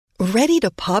Ready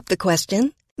to pop the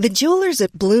question? The jewelers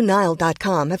at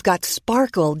BlueNile.com have got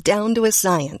sparkle down to a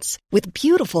science with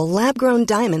beautiful lab-grown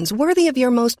diamonds worthy of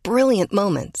your most brilliant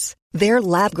moments. Their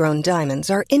lab-grown diamonds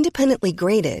are independently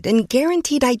graded and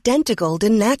guaranteed identical to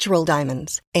natural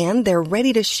diamonds, and they're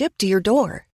ready to ship to your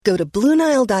door. Go to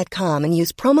BlueNile.com and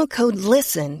use promo code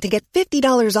LISTEN to get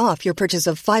 $50 off your purchase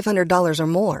of $500 or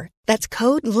more. That's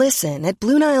code LISTEN at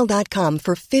BlueNile.com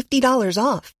for $50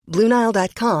 off.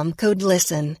 BlueNile.com, code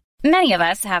LISTEN. Many of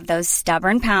us have those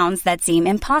stubborn pounds that seem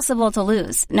impossible to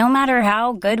lose, no matter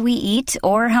how good we eat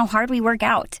or how hard we work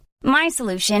out. My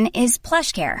solution is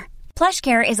PlushCare.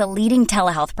 PlushCare is a leading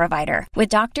telehealth provider with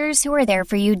doctors who are there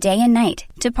for you day and night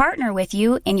to partner with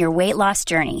you in your weight loss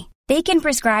journey. They can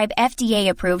prescribe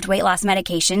FDA-approved weight loss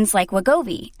medications like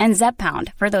Wegovy and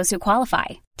Zepbound for those who qualify.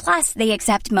 Plus, they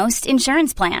accept most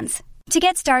insurance plans. To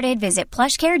get started, visit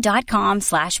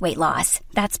plushcare.com/weightloss.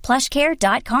 That's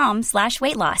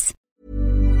plushcare.com/weightloss.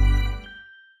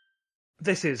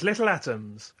 This is Little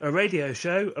Atoms, a radio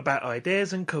show about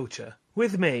ideas and culture.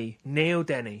 With me, Neil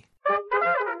Denny.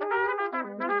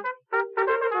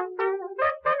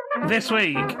 This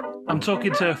week, I'm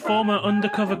talking to former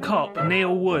undercover cop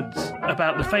Neil Woods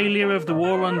about the failure of the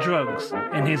war on drugs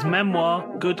in his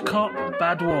memoir, Good Cop,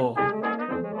 Bad War.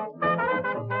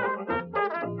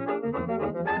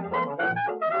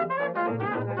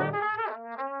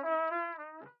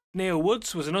 Neil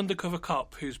Woods was an undercover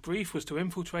cop whose brief was to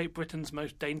infiltrate Britain's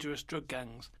most dangerous drug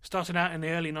gangs. Starting out in the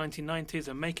early 1990s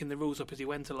and making the rules up as he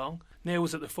went along, Neil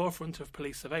was at the forefront of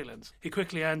police surveillance. He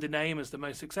quickly earned a name as the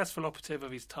most successful operative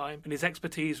of his time, and his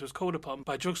expertise was called upon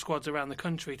by drug squads around the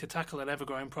country to tackle an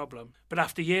ever-growing problem. But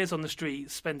after years on the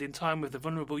streets, spending time with the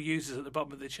vulnerable users at the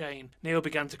bottom of the chain, Neil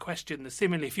began to question the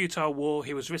seemingly futile war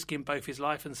he was risking both his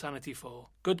life and sanity for.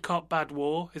 Good Cop, Bad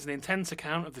War is an intense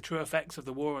account of the true effects of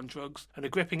the war on drugs and a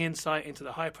gripping insight into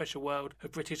the high-pressure world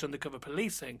of British undercover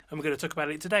policing, and we're going to talk about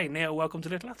it today. Neil, welcome to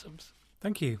Little Atoms.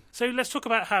 Thank you. So let's talk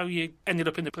about how you ended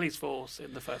up in the police force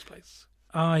in the first place.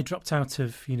 I dropped out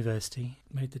of university,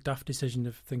 made the daft decision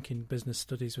of thinking business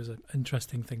studies was an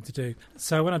interesting thing to do.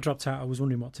 So when I dropped out, I was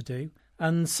wondering what to do.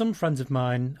 And some friends of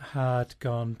mine had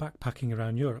gone backpacking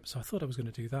around Europe, so I thought I was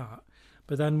going to do that.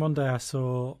 But then one day I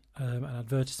saw an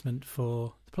advertisement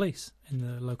for the police in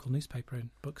the local newspaper in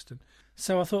Buxton.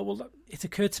 So I thought, well, it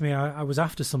occurred to me I was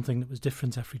after something that was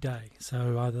different every day.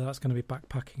 So either that's going to be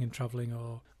backpacking and travelling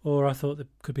or I thought that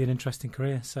could be an interesting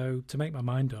career. So to make my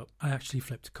mind up, I actually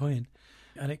flipped a coin.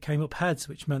 And it came up heads,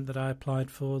 which meant that I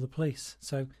applied for the police.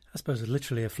 So I suppose it's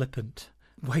literally a flippant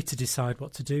way to decide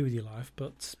what to do with your life.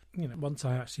 But, once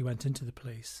I actually went into the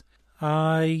police,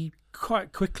 I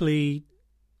quite quickly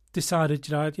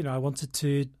decided, I wanted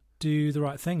to do the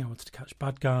right thing. I wanted to catch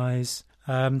bad guys.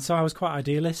 So I was quite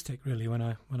idealistic, really, when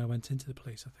I went into the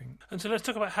police, I think. And so let's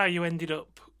talk about how you ended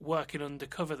up working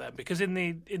undercover then, because in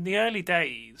the early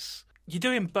days, you're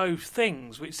doing both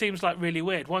things, which seems like really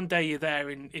weird. One day you're there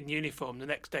in uniform, the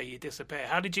next day you disappear.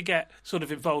 How did you get sort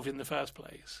of involved in the first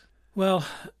place? Well,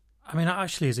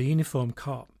 actually, as a uniform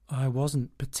cop, I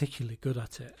wasn't particularly good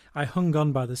at it. I hung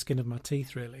on by the skin of my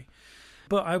teeth, really.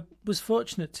 But I was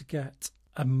fortunate to get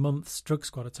a month's drug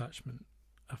squad attachment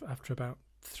after about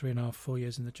 3.5, 4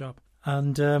 years in the job.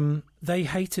 And they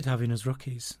hated having us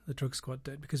rookies, the drug squad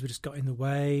did, because we just got in the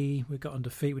way, we got under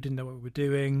feet, we didn't know what we were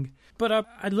doing. But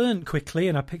I learned quickly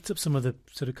and I picked up some of the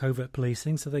sort of covert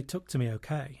policing, so they took to me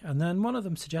okay. And then one of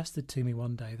them suggested to me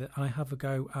one day that I have a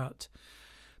go at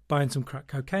buying some crack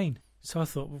cocaine. So I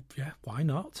thought, well, yeah, why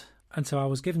not? And so I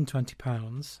was given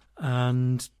 £20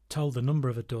 and told the number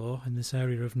of a door in this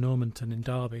area of Normanton in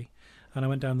Derby. And I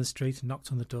went down the street and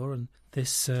knocked on the door, and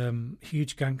this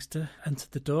huge gangster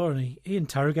entered the door, and he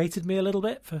interrogated me a little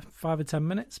bit for 5 or 10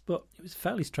 minutes, but it was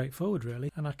fairly straightforward,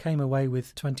 really. And I came away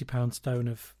with £20 stone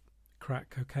of crack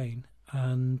cocaine,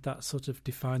 and that sort of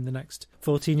defined the next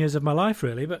 14 years of my life,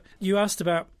 really. But you asked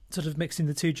about sort of mixing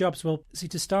the two jobs. Well, see,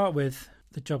 to start with,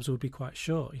 the jobs would be quite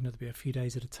short. There'd be a few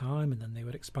days at a time, and then they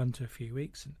would expand to a few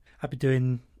weeks. And I'd be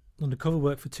doing undercover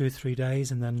work for 2 or 3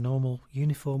 days, and then normal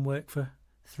uniform work for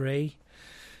 3.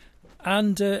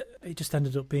 And it just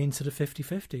ended up being sort of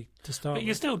 50-50 to start But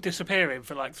you're still disappearing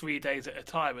for like 3 days at a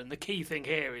time, and the key thing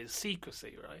here is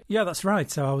secrecy, right? Yeah, that's right.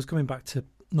 So I was coming back to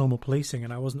normal policing,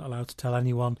 and I wasn't allowed to tell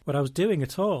anyone what I was doing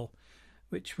at all,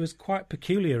 which was quite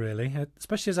peculiar, really,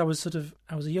 especially as I was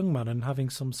a young man and having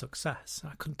some success.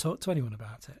 I couldn't talk to anyone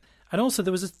about it. And also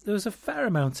there was a fair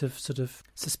amount of sort of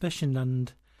suspicion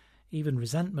and even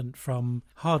resentment from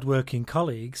hard-working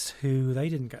colleagues who they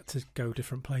didn't get to go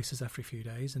different places every few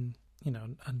days, and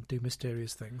and do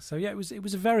mysterious things. So yeah, it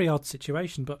was a very odd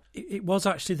situation, but it was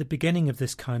actually the beginning of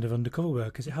this kind of undercover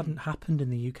work, because it hadn't happened in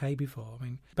the UK before. I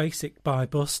mean, basic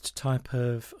buy-bust type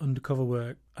of undercover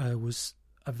work was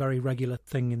a very regular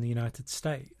thing in the United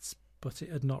States, but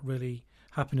it had not really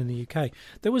happened in the UK.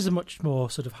 There was a much more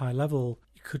sort of high-level,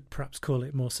 you could perhaps call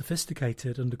it more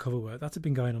sophisticated undercover work. That had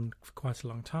been going on for quite a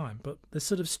long time, but the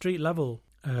sort of street-level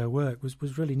work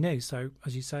was really new. So,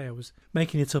 as you say, I was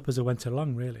making it up as I went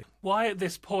along, really. Why at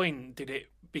this point did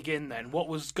it begin then? What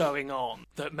was going on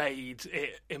that made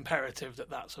it imperative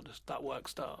that work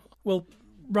start? Well,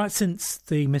 right since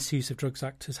the Misuse of Drugs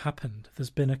Act has happened, there's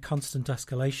been a constant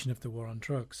escalation of the war on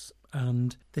drugs.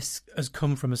 And this has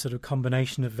come from a sort of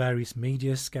combination of various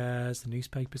media scares, the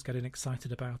newspapers getting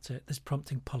excited about it, this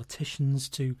prompting politicians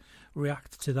to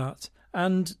react to that.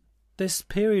 And this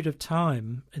period of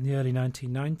time in the early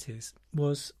 1990s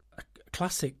was a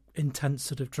classic intense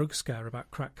sort of drug scare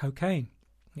about crack cocaine.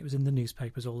 It was in the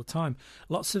newspapers all the time.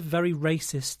 Lots of very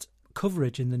racist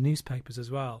coverage in the newspapers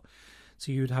as well.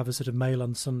 So you would have a sort of Mail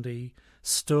on Sunday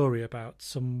story about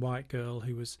some white girl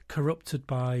who was corrupted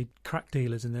by crack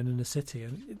dealers in the inner city.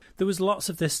 And there was lots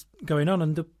of this going on,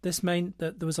 and this meant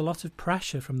that there was a lot of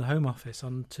pressure from the Home Office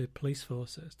onto police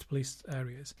forces, to police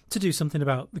areas, to do something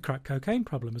about the crack cocaine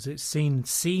problem, as it's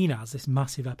seen as this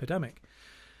massive epidemic.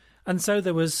 And so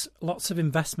there was lots of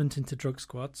investment into drug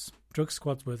squads. Drug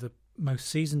squads were the most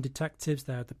seasoned detectives.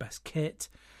 They had the best kit.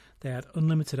 They had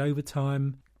unlimited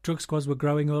overtime. Drug squads were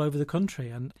growing all over the country,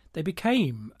 and they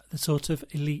became the sort of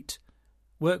elite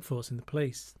workforce in the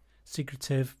police.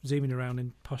 Secretive, zooming around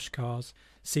in posh cars,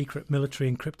 secret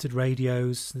military encrypted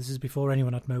radios. This is before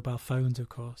anyone had mobile phones, of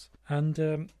course. And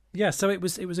so it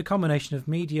was a combination of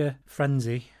media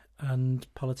frenzy and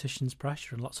politicians'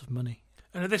 pressure and lots of money.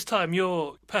 And at this time,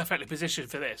 you're perfectly positioned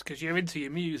for this because you're into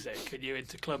your music and you're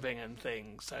into clubbing and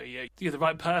things, so you're the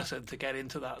right person to get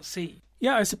into that scene.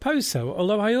 Yeah, I suppose so.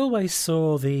 Although I always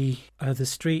saw the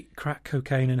street crack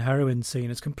cocaine and heroin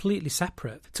scene as completely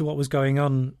separate to what was going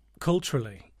on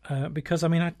culturally. Because I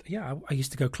mean, I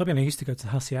used to go clubbing. I used to go to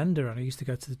the Hacienda, and I used to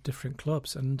go to the different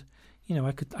clubs, and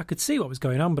I could see what was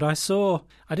going on. But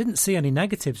I didn't see any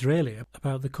negatives really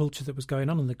about the culture that was going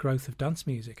on and the growth of dance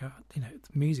music. The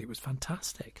music was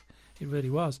fantastic. It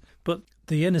really was. But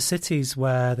the inner cities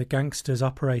where the gangsters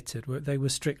operated, they were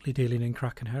strictly dealing in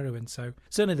crack and heroin. So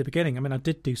certainly at the beginning, I mean, I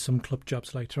did do some club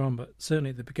jobs later on, but certainly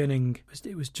at the beginning,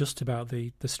 it was just about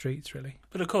the streets, really.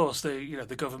 But of course,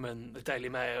 the government, the Daily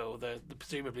Mail,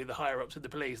 presumably the higher-ups in the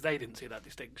police, they didn't see that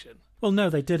distinction. Well,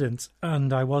 no, they didn't.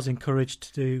 And I was encouraged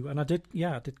to do, and I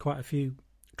did quite a few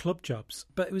club jobs.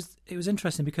 But it was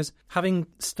interesting because having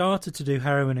started to do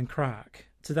heroin and crack,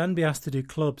 to then be asked to do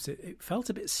clubs, it felt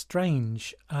a bit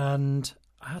strange, and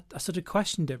I sort of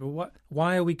questioned it. But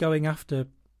why are we going after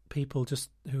people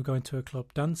just who are going to a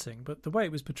club dancing? But the way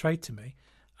it was portrayed to me,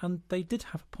 and they did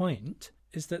have a point,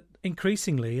 is that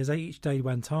increasingly, as each day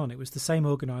went on, it was the same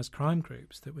organised crime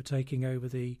groups that were taking over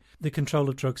the control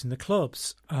of drugs in the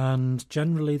clubs, and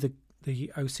generally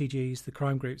the OCGs, the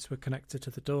crime groups, were connected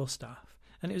to the door staff.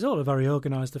 And it was all a very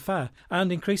organised affair.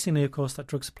 And increasingly, of course, that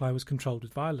drug supply was controlled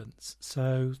with violence.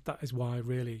 So that is why,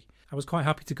 really, I was quite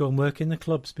happy to go and work in the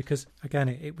clubs because, again,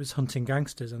 it was hunting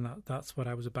gangsters, and that's what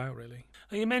I was about, really.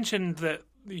 You mentioned that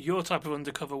your type of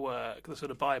undercover work, the sort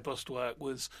of buy-bust work,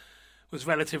 was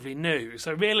relatively new.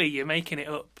 So really, you're making it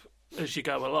up as you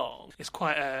go along. It's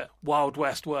quite a Wild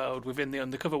West world within the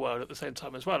undercover world at the same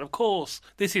time as well. Of course,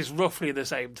 this is roughly the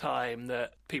same time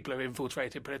that people are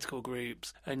infiltrating political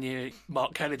groups and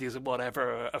Mark Kennedys and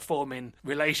whatever are forming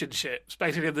relationships.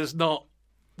 Basically, there's not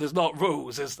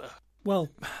rules, is there? Well,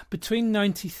 between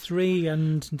 93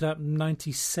 and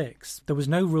 96, there was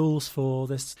no rules for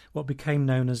this, what became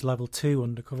known as Level 2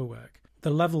 undercover work. The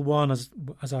Level 1, as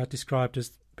I described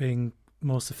as being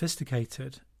more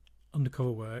sophisticated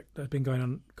undercover work that had been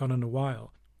gone on a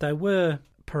while, there were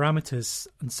parameters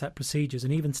and set procedures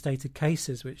and even stated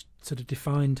cases which sort of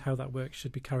defined how that work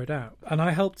should be carried out. And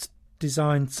I helped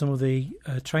design some of the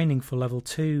training for Level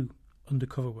 2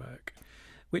 undercover work,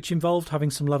 which involved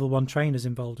having some Level 1 trainers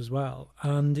involved as well.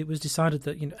 And it was decided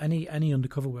that any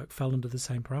undercover work fell under the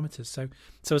same parameters.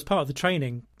 So as part of the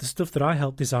training, the stuff that I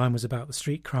helped design was about the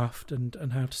street craft and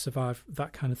how to survive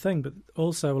that kind of thing. But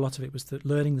also a lot of it was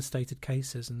learning the stated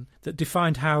cases and that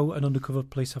defined how an undercover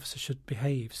police officer should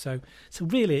behave. So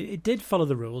really, it did follow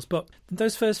the rules. But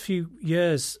those first few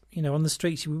years, on the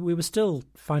streets, we were still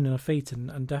finding our feet,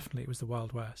 and definitely it was the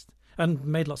Wild West. And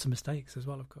made lots of mistakes as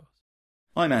well, of course.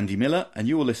 I'm Andy Miller, and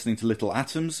you're listening to Little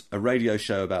Atoms, a radio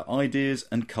show about ideas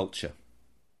and culture.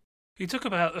 You talk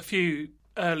about a few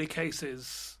early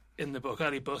cases in the book,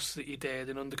 early busts that you did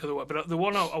in Undercover Work. But the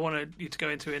one I wanted you to go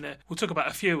into we'll talk about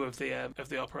a few of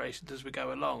the operations as we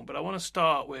go along. But I want to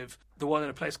start with the one in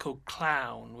a place called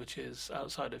Clown, which is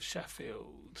outside of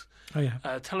Sheffield. Oh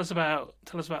yeah. Tell us about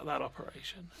that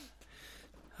operation.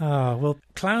 Well,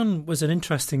 Clown was an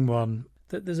interesting one.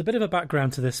 There's a bit of a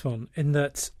background to this one in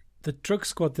that the drug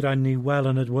squad that I knew well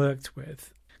and had worked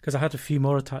with, because I had a few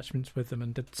more attachments with them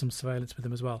and did some surveillance with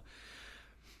them as well,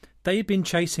 they had been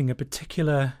chasing a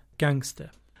particular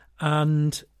gangster,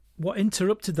 and what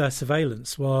interrupted their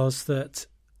surveillance was that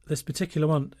this particular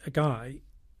one, a guy,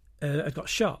 had got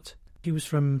shot. He was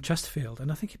from Chesterfield,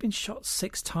 and I think he'd been shot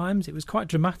 6 times. It was quite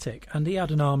dramatic, and he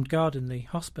had an armed guard in the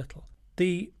hospital.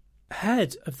 The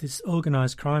head of this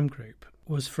organised crime group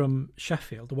was from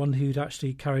Sheffield, the one who'd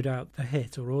actually carried out the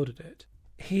hit or ordered it.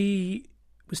 He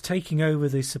was taking over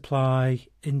the supply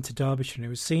into Derbyshire, and he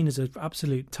was seen as an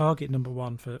absolute target number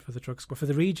one for the drug squad, for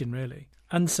the region, really.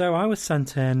 And so I was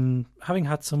sent in, having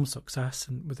had some success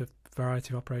and with a variety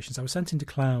of operations, I was sent into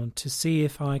Clown to see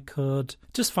if I could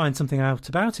just find something out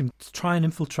about him, to try and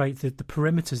infiltrate the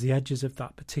perimeters, the edges of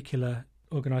that particular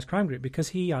organised crime group, because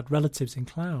he had relatives in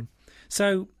Clown.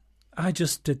 So I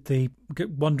just did the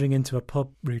wandering into a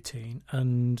pub routine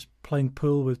and playing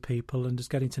pool with people and just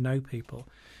getting to know people,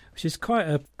 which is quite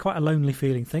a lonely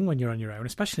feeling thing when you're on your own,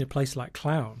 especially a place like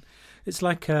Clown. It's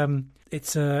like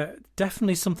it's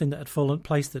definitely something that had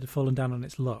fallen down on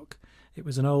its luck. It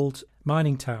was an old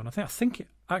mining town. I think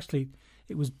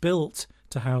it was built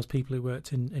to house people who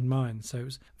worked in mines. So it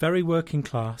was very working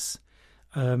class,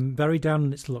 very down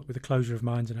on its luck with the closure of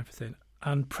mines and everything,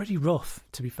 and pretty rough,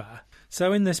 to be fair.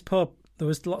 So in this pub, there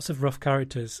was lots of rough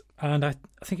characters, and I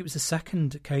think it was the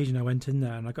second occasion I went in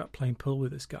there and I got playing pool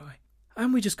with this guy.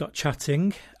 And we just got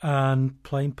chatting and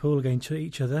playing pool against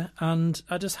each other, and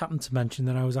I just happened to mention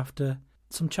that I was after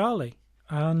some Charlie.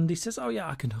 And he says, "Oh yeah,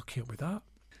 I can hook you up with that."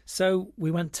 So we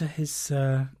went to his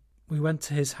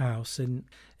house, and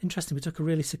interesting, we took a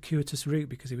really circuitous route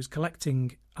because he was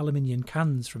collecting aluminium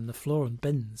cans from the floor and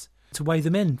bins to weigh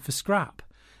them in for scrap.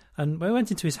 And when we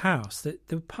went into his house,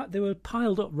 they were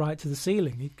piled up right to the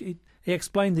ceiling. He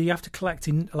explained that you have to collect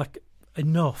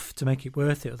enough to make it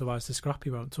worth it, otherwise the scrappy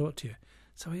won't talk to you.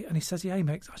 So he says, yeah, he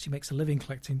makes a living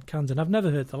collecting cans, and I've never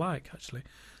heard the like actually,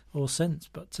 or since.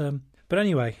 But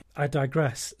anyway, I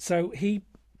digress. So he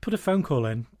put a phone call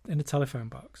in a telephone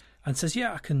box and says,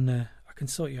 yeah, I can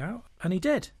sort you out, and he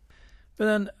did. But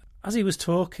then as he was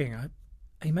talking,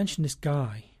 he mentioned this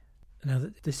guy. Now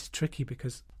this is tricky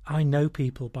because I know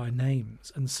people by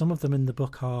names, and some of them in the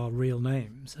book are real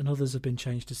names, and others have been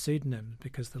changed to pseudonyms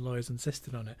because the lawyers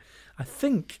insisted on it. I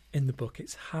think in the book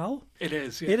it's Hal. It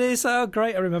is, yeah. It is. Oh,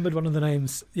 great! I remembered one of the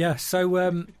names. Yeah. So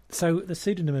the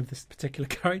pseudonym of this particular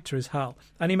character is Hal,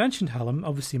 and he mentioned Hal, and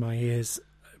obviously my ears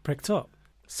pricked up.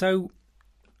 So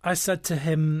I said to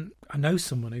him, I know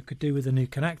someone who could do with a new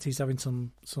Connect. He's having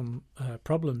some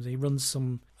problems. He runs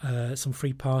some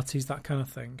free parties, that kind of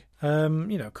thing.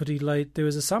 Could he do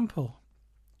as a sample?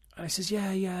 And he says,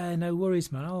 yeah, no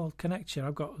worries, man. I'll connect you.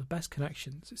 I've got the best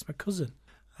connections. It's my cousin.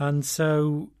 And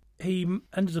so he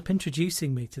ended up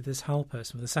introducing me to this Hal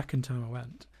person for the second time I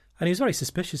went. And he was very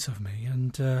suspicious of me.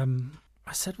 And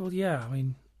I said, well, yeah, I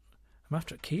mean, I'm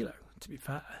after a kilo, to be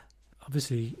fair.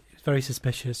 Obviously, he's very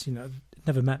suspicious,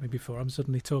 never met me before. I'm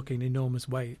suddenly talking enormous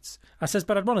weights. I says,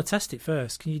 but I'd want to test it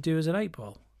first. Can you do as an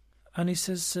 8-ball? And he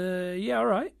says, yeah, all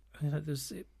right. And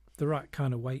there's the right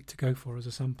kind of weight to go for as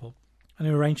a sample. And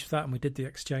he arranged for that, and we did the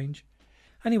exchange.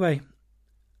 Anyway,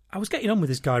 I was getting on with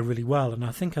this guy really well, and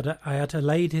I think I had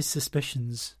allayed his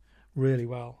suspicions really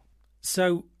well.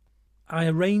 So I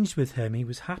arranged with him. He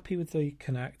was happy with the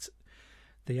Connect.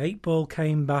 The 8-ball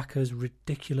came back as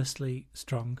ridiculously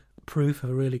strong, proof of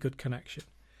a really good connection.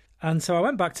 And so I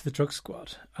went back to the drug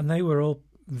squad, and they were all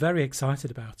very excited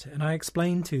about it. And I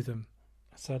explained to them,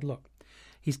 I said, look,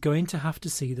 he's going to have to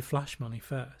see the flash money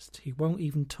first. He won't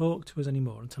even talk to us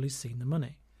anymore until he's seen the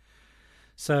money.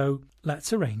 So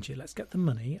let's arrange it. Let's get the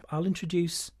money. I'll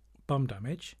introduce Bomb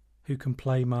Damage, who can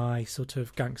play my sort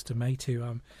of gangster mate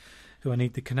who I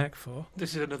need the Connect for.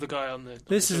 This is another guy on the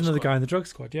This is another guy in the drug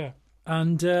squad, yeah.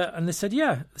 And they said,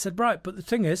 yeah. They said, right, but the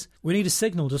thing is, we need a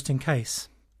signal just in case.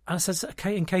 And I said,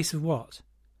 okay, in case of what?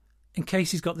 In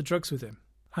case he's got the drugs with him.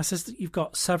 I says that you've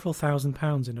got several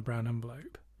 £1,000s in a brown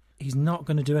envelope. He's not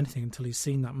going to do anything until he's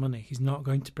seen that money. He's not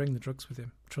going to bring the drugs with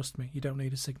him. Trust me, you don't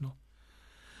need a signal.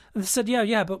 And they said,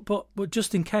 yeah, but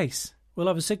just in case, we'll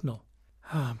have a signal.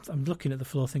 Oh, I'm looking at the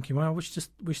floor thinking, well, I wish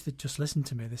they'd just listened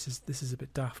to me. This is a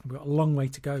bit daft. We've got a long way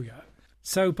to go yet.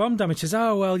 So Bomb Damage says,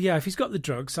 oh, well, yeah, if he's got the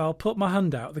drugs, I'll put my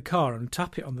hand out of the car and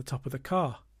tap it on the top of the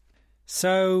car.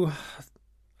 So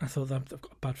I thought that I've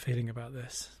got a bad feeling about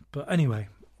this. But anyway,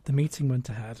 the meeting went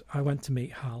ahead. I went to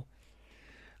meet Hal.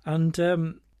 And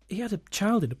he had a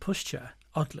child in a pushchair,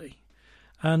 oddly.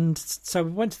 And so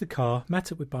we went to the car,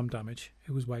 met up with Bomb Damage,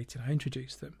 who was waiting. I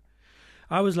introduced them.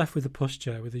 I was left with a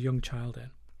pushchair with a young child in.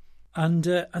 And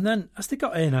then as they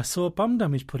got in, I saw Bomb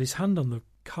Damage put his hand on the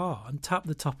car and tap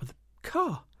the top of the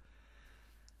car.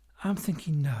 I'm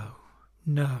thinking,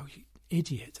 no, you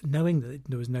idiot, knowing that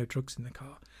there was no drugs in the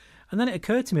car. And then it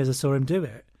occurred to me as I saw him do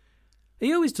it,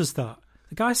 he always does that.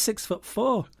 The guy's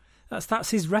 6'4". That's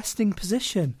his resting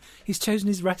position. He's chosen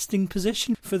his resting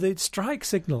position for the strike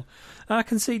signal. And I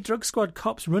can see drug squad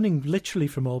cops running literally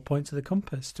from all points of the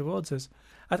compass towards us.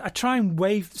 I try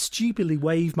and stupidly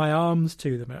wave my arms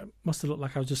to them. It must have looked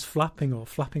like I was just flapping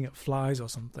at flies or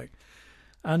something.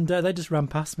 And they just ran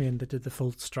past me and they did the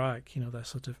full strike. You know, they're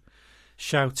sort of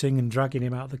shouting and dragging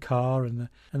him out of the car. And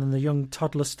then the young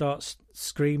toddler starts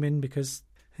screaming because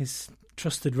his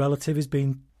trusted relative is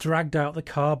being dragged out of the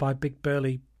car by big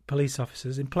burly police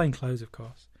officers, in plain clothes, of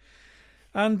course.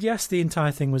 And yes, the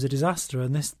entire thing was a disaster.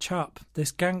 And this chap,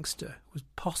 this gangster, was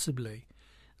possibly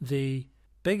the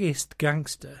biggest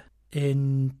gangster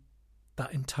in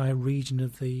that entire region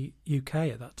of the UK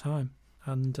at that time.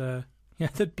 And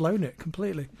they'd blown it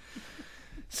completely.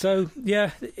 So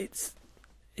yeah, it's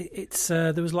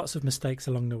there was lots of mistakes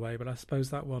along the way, but I suppose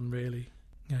that one really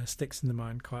sticks in the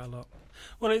mind quite a lot.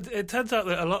 Well, it turns out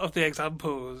that a lot of the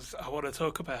examples I want to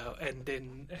talk about end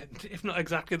if not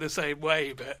exactly the same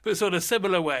way, but sort of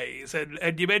similar ways.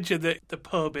 And you mentioned that the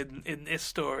pub in this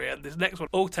story, and this next one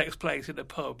all takes place in a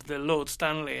pub, the Lord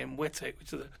Stanley in Whitwick,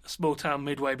 which is a small town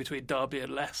midway between Derby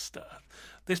and Leicester.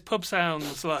 This pub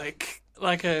sounds like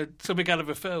something out of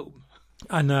a film.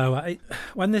 I know.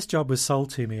 When this job was sold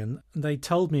to me and they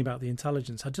told me about the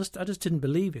intelligence, I just didn't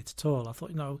believe it at all. I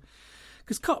thought,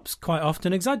 because cops quite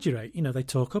often exaggerate. They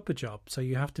talk up a job, so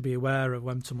you have to be aware of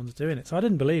when someone's doing it. So I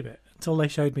didn't believe it until they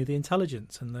showed me the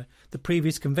intelligence and the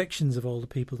previous convictions of all the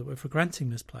people that were frequenting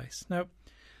this place. Now,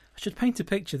 I should paint a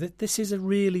picture that this is a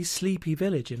really sleepy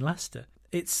village in Leicester.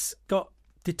 It's got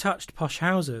detached posh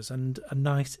houses and a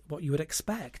nice, what you would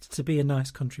expect to be a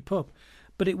nice country pub.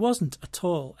 But it wasn't at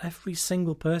all. Every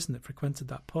single person that frequented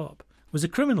that pub was a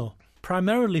criminal,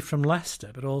 primarily from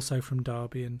Leicester, but also from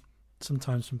Derby and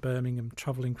sometimes from Birmingham,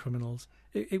 travelling criminals.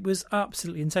 It was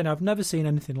absolutely insane. I've never seen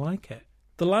anything like it.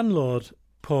 The landlord,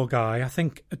 poor guy, I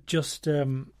think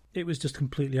it was just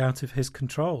completely out of his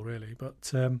control, really. But,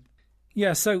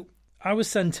 so I was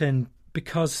sent in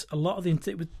because a lot of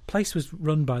the place was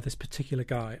run by this particular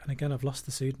guy. And again, I've lost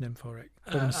the pseudonym for it.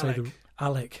 I don't want to say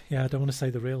Alec. Yeah, I don't want to say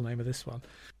the real name of this one.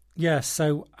 Yeah,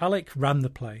 so Alec ran the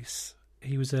place.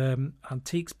 He was an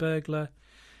antiques burglar.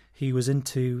 He was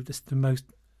into the most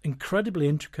incredibly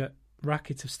intricate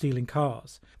racket of stealing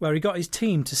cars, where he got his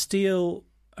team to steal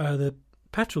the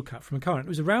petrol cap from a car. And it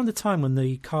was around the time when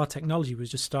the car technology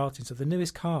was just starting, so the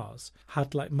newest cars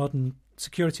had like modern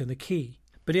security on the key.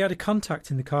 But he had a contact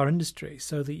in the car industry,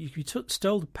 so that if you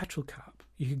stole the petrol cap,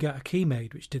 you could get a key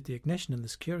made which did the ignition and the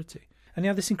security. And he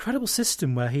had this incredible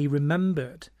system where he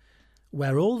remembered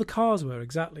where all the cars were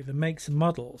exactly, the makes and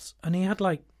models, and he had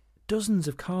like dozens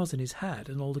of cars in his head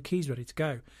and all the keys ready to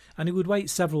go. And he would wait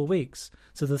several weeks,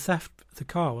 so the theft of the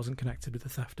car wasn't connected with the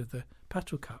theft of the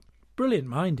petrol cap. Brilliant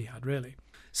mind he had, really.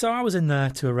 So I was in there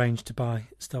to arrange to buy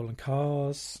stolen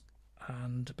cars,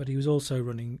 but he was also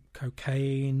running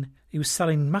cocaine. He was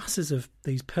selling masses of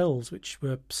these pills, which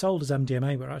were sold as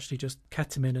MDMA, but were actually just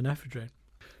ketamine and ephedrine.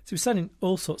 So he was selling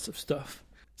all sorts of stuff.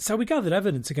 So we gathered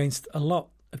evidence against a lot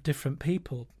of different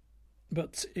people,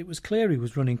 but it was clear he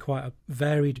was running quite a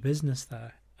varied business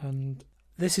there. And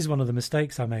this is one of the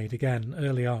mistakes I made, again,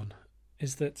 early on,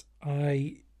 is that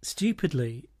I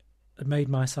stupidly had made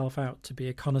myself out to be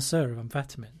a connoisseur of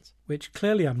amphetamines, which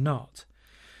clearly I'm not.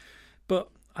 But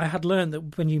I had learned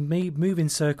that when you move in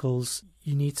circles,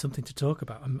 you need something to talk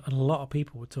about, and a lot of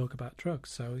people would talk about drugs,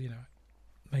 so,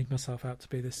 made myself out to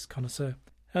be this connoisseur.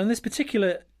 And this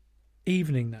particular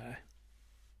evening there,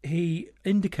 he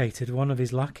indicated one of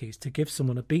his lackeys to give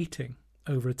someone a beating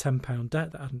over a £10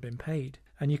 debt that hadn't been paid.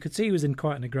 And you could see he was in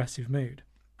quite an aggressive mood.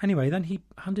 Anyway, then he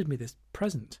handed me this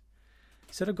present.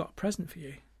 He said, "I've got a present for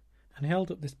you." And he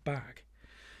held up this bag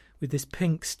with this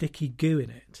pink sticky goo in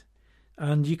it.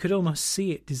 And you could almost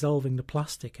see it dissolving the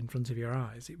plastic in front of your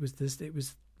eyes. It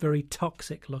was very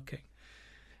toxic looking.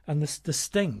 And the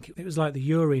stink, it was like the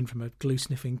urine from a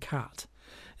glue-sniffing cat.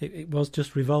 It was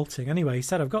just revolting. Anyway, he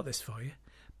said, "I've got this for you.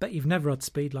 Bet you've never had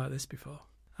speed like this before."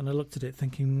 And I looked at it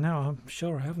thinking, no, I'm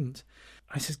sure I haven't.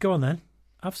 I says, "Go on then,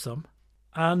 have some."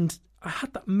 And I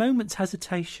had that moment's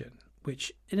hesitation,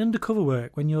 which in undercover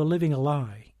work, when you're living a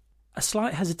lie, a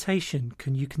slight hesitation,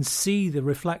 you can see the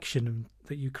reflection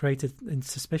that you created in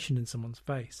suspicion in someone's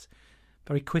face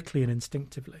very quickly and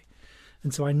instinctively.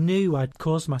 And so I knew I'd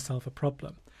caused myself a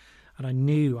problem, and I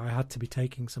knew I had to be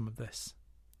taking some of this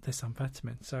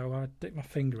amphetamine. So I dipped my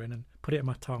finger in and put it in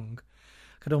my tongue.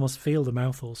 I could almost feel the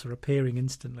mouth ulcer appearing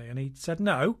instantly, and he said,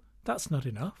 "No, that's not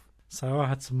enough." So I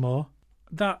had some more.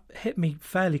 That hit me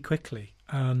fairly quickly,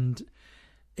 and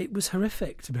it was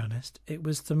horrific, to be honest. It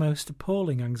was the most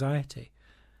appalling anxiety,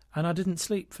 and I didn't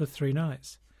sleep for 3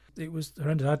 nights. It was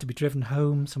horrendous. I had to be driven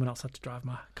home. Someone else had to drive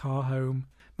my car home.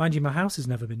 Mind you, my house has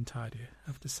never been tidier, I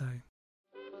have to say.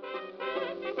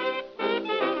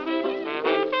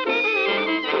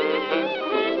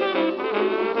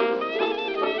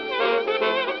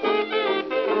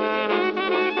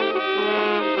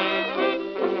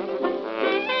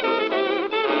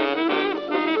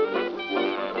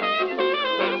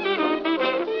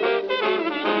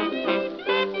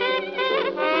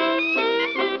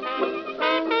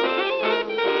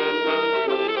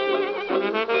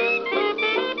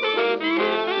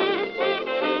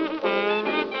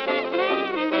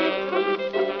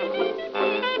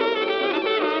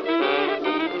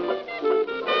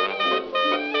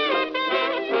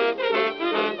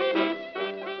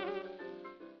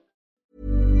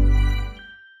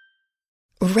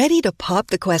 Ready to pop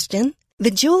the question? The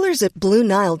jewelers at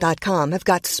BlueNile.com have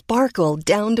got sparkle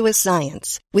down to a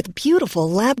science with beautiful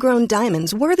lab-grown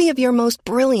diamonds worthy of your most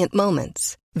brilliant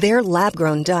moments. Their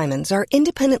lab-grown diamonds are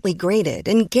independently graded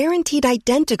and guaranteed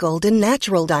identical to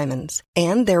natural diamonds,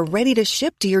 and they're ready to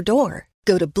ship to your door.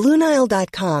 Go to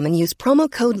BlueNile.com and use promo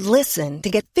code LISTEN to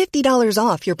get $50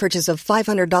 off your purchase of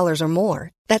 $500 or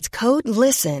more. That's code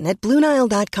LISTEN at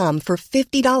BlueNile.com for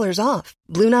 $50 off.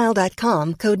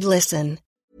 BlueNile.com, code LISTEN.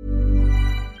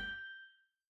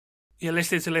 You're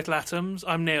listening to Little Atoms.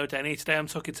 I'm Neil Denny. Today I'm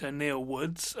talking to Neil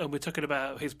Woods, and we're talking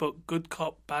about his book, Good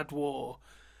Cop, Bad War.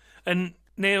 And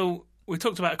Neil, we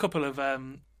talked about a couple of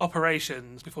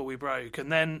operations before we broke,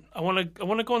 and then I want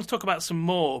to go on to talk about some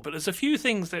more, but there's a few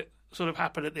things that sort of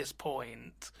happen at this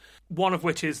point, one of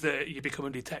which is that you become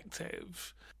a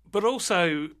detective, but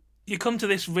also you come to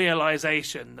this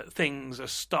realisation that things are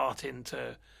starting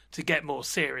to get more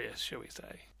serious, shall we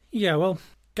say. Yeah, well,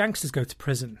 gangsters go to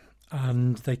prison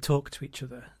and they talk to each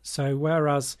other. So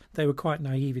whereas they were quite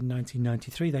naive in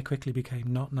 1993, they quickly became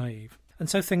not naive. And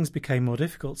so things became more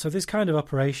difficult. So this kind of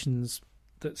operations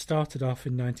that started off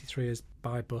in 93 as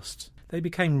buy bust, they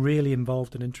became really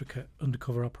involved in intricate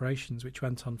undercover operations, which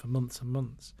went on for months and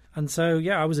months. And so,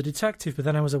 yeah, I was a detective, but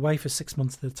then I was away for 6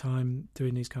 months at a time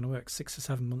doing these kind of work, 6 or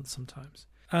 7 months sometimes.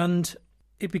 And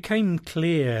it became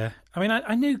clear, I mean,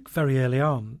 I knew very early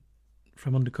on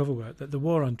from undercover work that the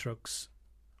war on drugs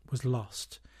was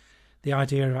lost. The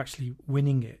idea of actually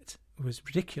winning it was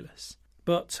ridiculous.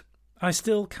 But I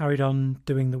still carried on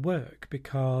doing the work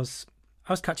because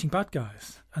I was catching bad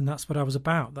guys, and that's what I was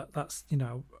about. That's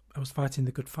I was fighting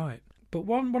the good fight. But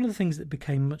one of the things that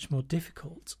became much more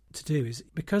difficult to do is,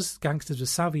 because gangsters were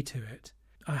savvy to it,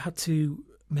 I had to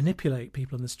manipulate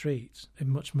people on the street in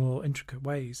much more intricate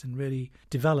ways and really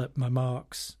develop my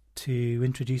marks to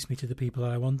introduce me to the people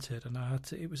that I wanted. And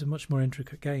it was a much more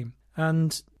intricate game.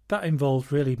 And that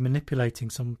involved really manipulating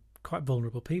some quite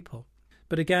vulnerable people.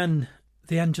 But again,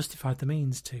 the end justified the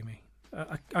means to me.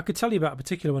 I could tell you about a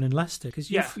particular one in Leicester, because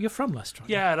you're from Leicester, aren't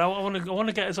you? Yeah, and I want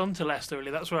to get us on to Leicester,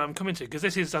 really. That's where I'm coming to, because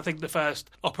this is, I think, the first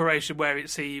operation where it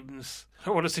seems, I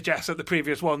want to suggest that the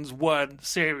previous ones weren't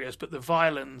serious, but the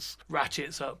violence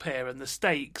ratchets up here and the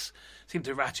stakes seem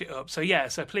to ratchet up. So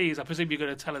please, I presume you're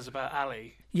going to tell us about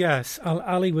Ali. Yes,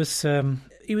 Ali was,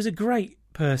 he was a great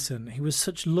person. He was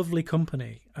such lovely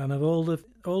company, and of all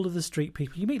of the street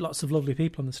people, you meet lots of lovely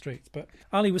people on the streets, but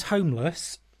Ali was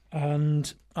homeless,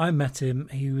 and I met him.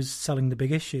 He was selling The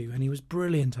Big Issue, and he was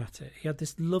brilliant at it. He had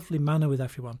this lovely manner with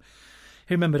everyone.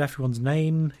 He remembered everyone's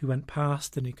name who went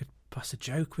past, and he could pass a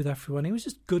joke with everyone. He was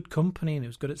just good company, and he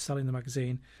was good at selling the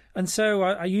magazine. And so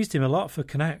I used him a lot for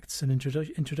connects and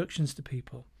introductions to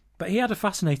people. But he had a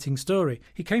fascinating story.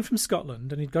 He came from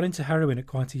Scotland, and he'd got into heroin at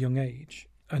quite a young age,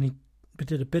 and he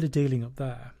did a bit of dealing up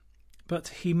there. But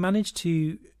he managed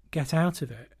to get out of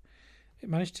it. He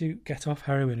managed to get off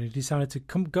heroin, and he decided to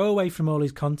go away from all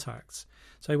his contacts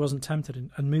so he wasn't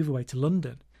tempted and move away to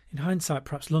London. In hindsight,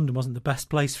 perhaps London wasn't the best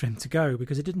place for him to go,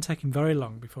 because it didn't take him very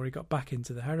long before he got back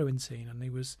into the heroin scene, and he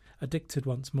was addicted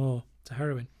once more to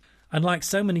heroin. And like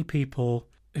so many people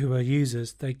who are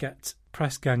users, they get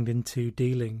press-ganged into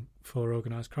dealing for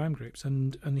organised crime groups,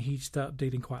 and he started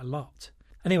dealing quite a lot.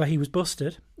 Anyway, he was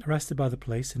busted, arrested by the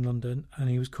police in London, and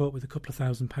he was caught with a couple of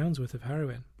 £1,000 worth of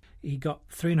heroin. He got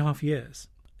 3.5 years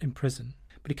in prison.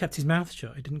 But he kept his mouth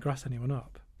shut. He didn't grass anyone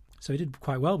up. So he did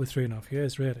quite well with 3.5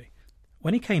 years, really.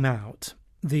 When he came out,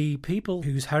 the people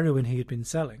whose heroin he had been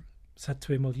selling said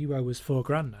to him, well, you owe us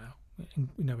 $4,000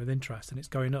 now, with interest, and it's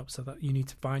going up, so that you need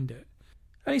to find it.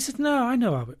 And he said, no, I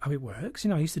know how it works.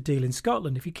 I used to deal in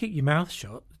Scotland. If you keep your mouth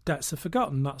shut, debts are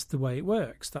forgotten. That's the way it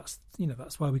works. That's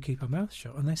why we keep our mouth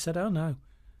shut. And they said, oh, no,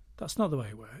 that's not the way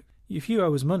it works. If you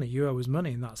owe us money, you owe us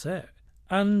money, and that's it.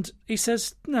 And he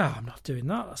says, no, I'm not doing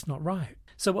that. That's not right.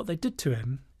 So what they did to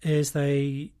him is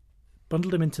they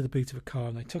bundled him into the boot of a car,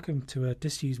 and they took him to a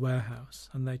disused warehouse,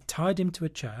 and they tied him to a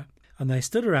chair, and they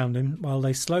stood around him while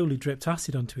they slowly dripped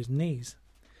acid onto his knees,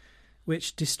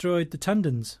 which destroyed the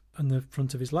tendons and the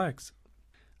front of his legs.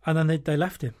 And then they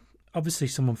left him. Obviously,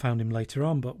 someone found him later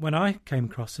on, but when I came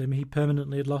across him, he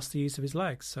permanently had lost the use of his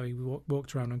legs, so he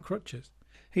walked around on crutches.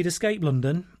 He'd escaped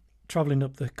London, travelling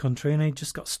up the country, and he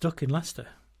just got stuck in Leicester,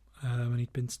 and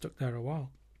he'd been stuck there a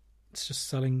while. It's just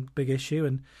selling Big Issue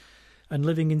and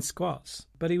living in squats.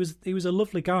 But he was a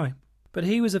lovely guy. But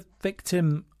he was a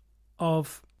victim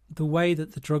of the way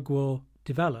that the drug war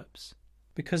develops.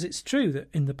 Because it's true that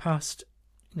in the past,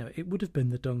 it would have been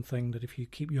the done thing that if you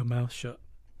keep your mouth shut,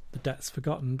 the debt's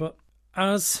forgotten. But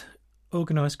as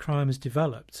organised crime has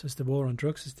developed, as the war on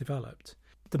drugs has developed,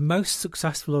 the most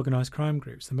successful organised crime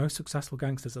groups, the most successful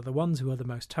gangsters are the ones who are the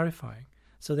most terrifying.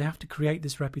 So they have to create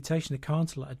this reputation. They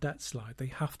can't let a debt slide. They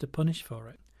have to punish for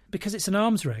it. Because it's an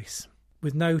arms race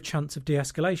with no chance of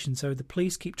de-escalation. So the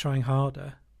police keep trying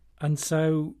harder. And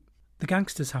so the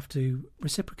gangsters have to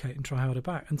reciprocate and try harder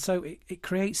back. And so it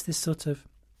creates this sort of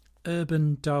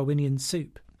urban Darwinian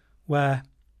soup where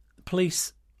the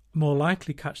police more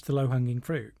likely catch the low-hanging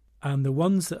fruit, and the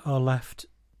ones that are left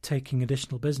taking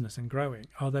additional business and growing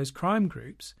are those crime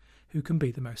groups who can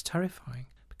be the most terrifying,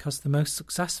 because the most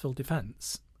successful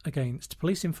defence against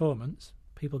police informants,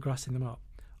 people grassing them up,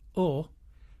 or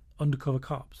undercover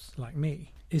cops like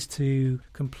me, is to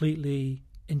completely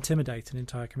intimidate an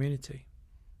entire community.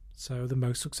 So the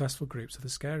most successful groups are the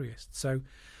scariest. So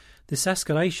this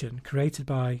escalation created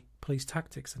by police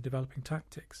tactics and developing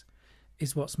tactics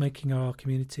is what's making our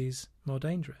communities more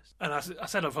dangerous. And as I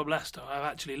said, I'm from Leicester. I've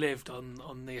actually lived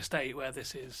on the estate where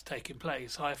this is taking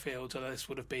place, Highfield. So this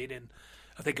would have been in,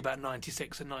 I think, about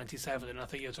 96 and 97, and I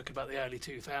think you're talking about the early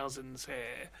 2000s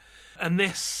here. And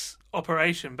this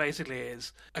operation basically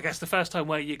is, I guess, the first time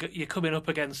where you're coming up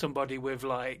against somebody with,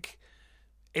 like,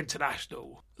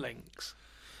 international links.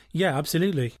 Yeah,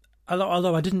 absolutely.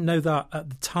 Although I didn't know that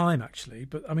at the time, actually.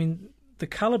 But, I mean, the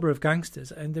calibre of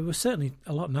gangsters, and they were certainly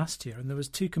a lot nastier, and there was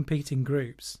two competing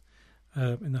groups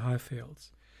in the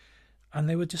Highfields. And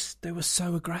they were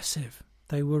so aggressive.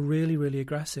 They were really, really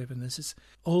aggressive. And there's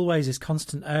always this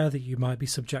constant air that you might be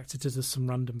subjected to some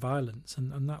random violence.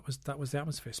 And that was the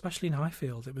atmosphere, especially in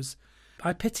Highfield.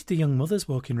 I pitied the young mothers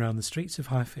walking around the streets of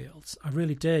Highfields. I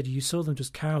really did. You saw them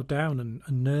just cowed down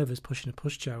and nervous, pushing a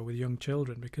pushchair with young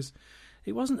children, because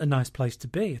it wasn't a nice place to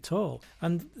be at all.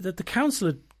 And the council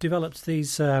had developed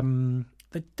these...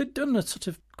 They'd done a sort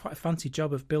of quite a fancy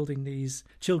job of building these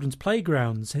children's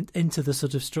playgrounds into the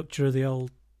sort of structure of the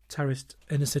old terraced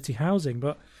inner-city housing,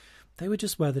 but they were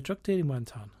just where the drug dealing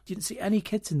went on. You didn't see any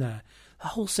kids in there. The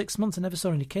whole 6 months I never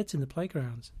saw any kids in the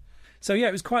playgrounds. So, yeah,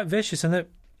 it was quite vicious.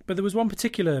 But there was one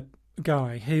particular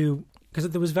guy who... Because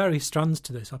there was various strands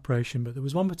to this operation, but there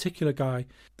was one particular guy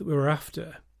that we were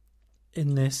after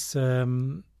in this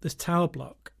tower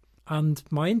block. And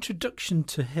my introduction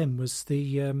to him was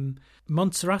the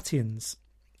Montserratians.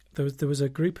 There was a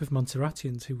group of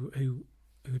Montserratians who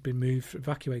had been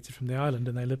evacuated from the island,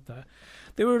 and they lived there.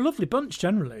 They were a lovely bunch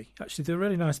generally. Actually, they were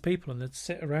really nice people, and they'd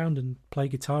sit around and play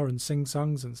guitar and sing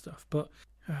songs and stuff. But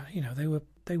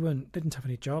they didn't have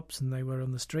any jobs, and they were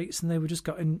on the streets, and they were just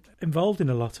got involved in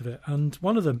a lot of it. And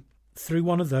one of them, through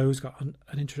one of those, got an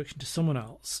introduction to someone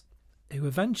else, who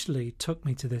eventually took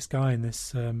me to this guy in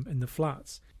this in the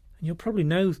flats. And you'll probably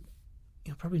know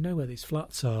where these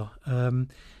flats are.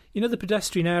 The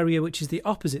pedestrian area, which is the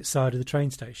opposite side of the train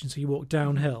station. So you walk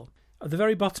downhill. At the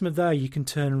very bottom of there, you can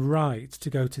turn right to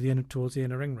go to towards the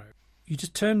inner ring road. You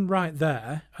just turn right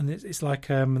there, and it's like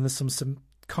and there's some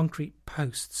concrete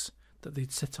posts that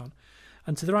they'd sit on.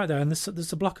 And to the right there, and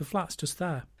there's a block of flats just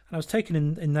there. And I was taken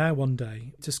in there one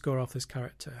day to score off this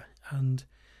character, and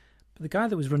the guy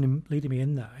that was leading me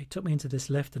in there, he took me into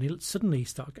this lift, and he suddenly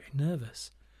started getting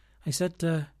nervous. He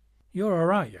said, "You're all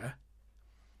right, yeah?"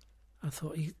 I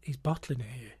thought, he's bottling it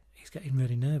here. He's getting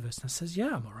really nervous. And I says,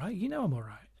 "Yeah, I'm all right. You know I'm all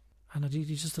right." And he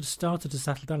just sort of started to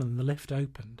settle down, and the lift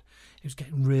opened. He was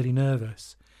getting really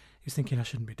nervous. He was thinking, I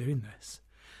shouldn't be doing this.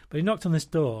 But he knocked on this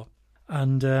door,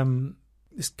 and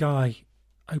this guy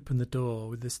opened the door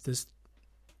with this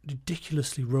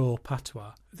ridiculously raw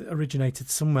patois that originated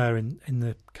somewhere in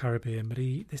the Caribbean, but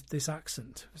this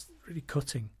accent was really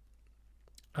cutting.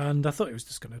 And I thought he was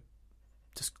just going to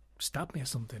just stab me or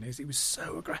something. He was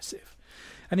so aggressive.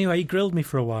 Anyway, he grilled me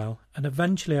for a while, and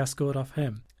eventually I scored off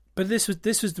him. But this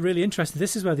was really interesting.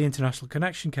 This is where the international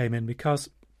connection came in, because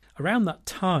around that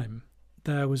time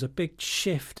there was a big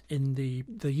shift in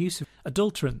the use of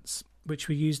adulterants, which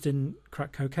were used in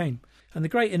crack cocaine. And the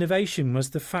great innovation was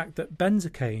the fact that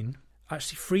benzocaine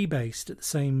actually freebased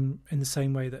in the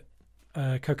same way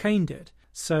that cocaine did.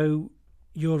 So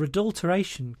your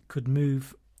adulteration could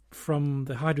move from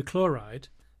the hydrochloride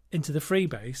into the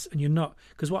freebase, and you're not,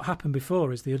 because what happened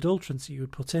before is the adulterants that you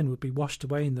would put in would be washed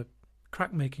away in the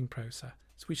crack making process,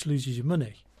 which loses your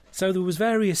money. So there was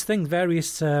various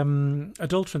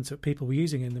adulterants that people were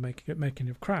using in the making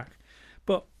of crack.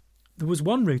 But there was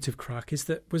one route of crack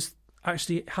that was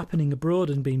actually happening abroad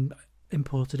and being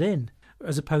imported in,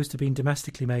 as opposed to being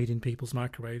domestically made in people's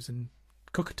microwaves and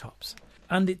cooker tops.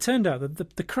 And it turned out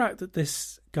that the crack that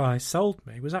this guy sold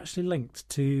me was actually linked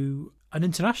to an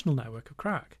international network of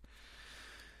crack.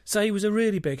 So he was a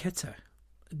really big hitter,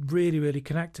 really, really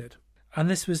connected. And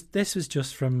this was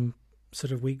just from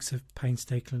sort of weeks of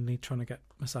painstakingly trying to get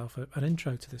myself an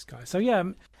intro to this guy. So yeah,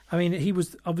 I mean, he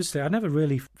was obviously, I never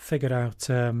really figured out,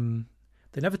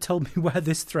 they never told me where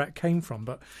this threat came from,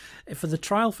 but for the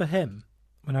trial for him,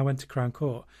 when I went to Crown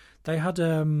Court, they had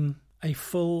a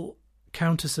full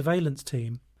counter-surveillance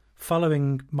team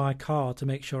following my car to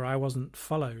make sure I wasn't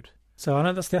followed. So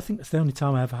I think that's the only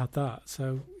time I ever had that.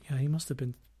 So yeah, he must have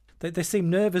been. They seemed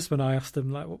nervous when I asked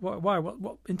them, like, why?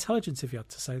 What intelligence have you had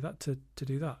to say that to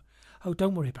do that? Oh,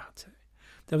 don't worry about it.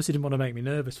 They obviously didn't want to make me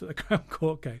nervous for the Crown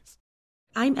Court case.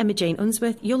 I'm Emma Jane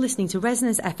Unsworth. You're listening to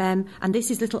Resonance FM, and this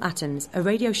is Little Atoms, a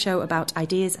radio show about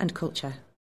ideas and culture.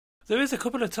 There is a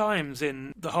couple of times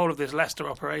in the whole of this Leicester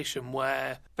operation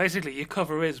where basically your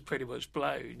cover is pretty much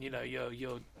blown. You know,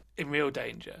 you're in real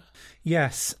danger.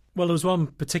 Yes. Well, there was one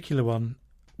particular one.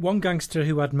 One gangster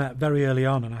who I'd met very early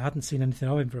on, and I hadn't seen anything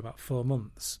of him for about 4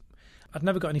 months. I'd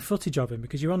never got any footage of him,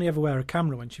 because you only ever wear a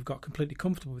camera once you've got completely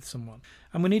comfortable with someone.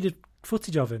 And we needed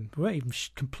footage of him. We weren't even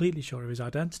completely sure of his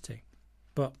identity,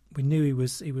 but we knew he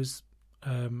was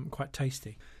quite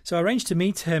tasty. So I arranged to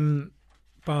meet him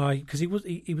because he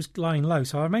was lying low.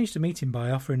 So I arranged to meet him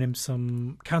by offering him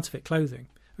some counterfeit clothing.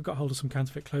 I got hold of some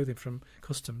counterfeit clothing from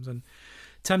customs and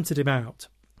tempted him out.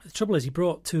 The trouble is, he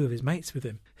brought 2 of his mates with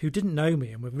him who didn't know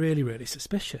me and were really, really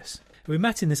suspicious. We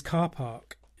met in this car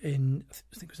park I think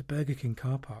it was a Burger King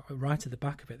car park, right at the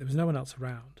back of it. There was no one else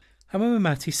around. And when we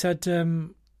met, he said,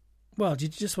 well,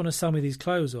 did you just want to sell me these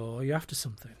clothes, or are you after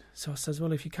something? So I says,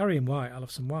 well, if you carry in white, I'll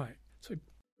have some white. So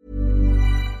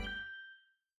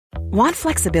Want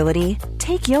flexibility?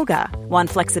 Take yoga. Want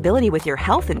flexibility with your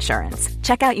health insurance?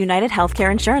 Check out United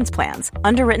Healthcare Insurance Plans.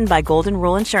 Underwritten by Golden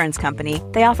Rule Insurance Company,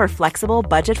 they offer flexible,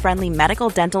 budget-friendly medical,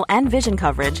 dental, and vision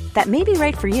coverage that may be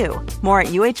right for you. More at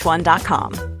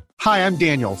uh1.com. Hi, I'm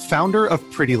Daniel, founder of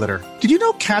Pretty Litter. Did you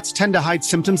know cats tend to hide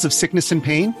symptoms of sickness and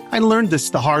pain? I learned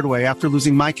this the hard way after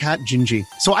losing my cat, Gingy.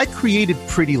 So I created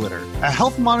Pretty Litter, a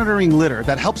health monitoring litter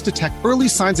that helps detect early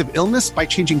signs of illness by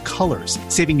changing colors,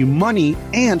 saving you money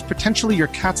and potentially your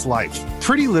cat's life.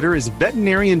 Pretty Litter is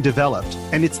veterinarian developed,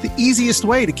 and it's the easiest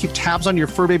way to keep tabs on your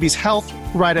fur baby's health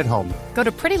right at home. Go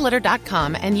to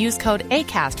prettylitter.com and use code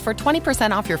ACAST for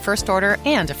 20% off your first order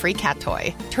and a free cat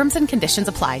toy. Terms and conditions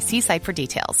apply. See site for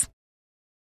details.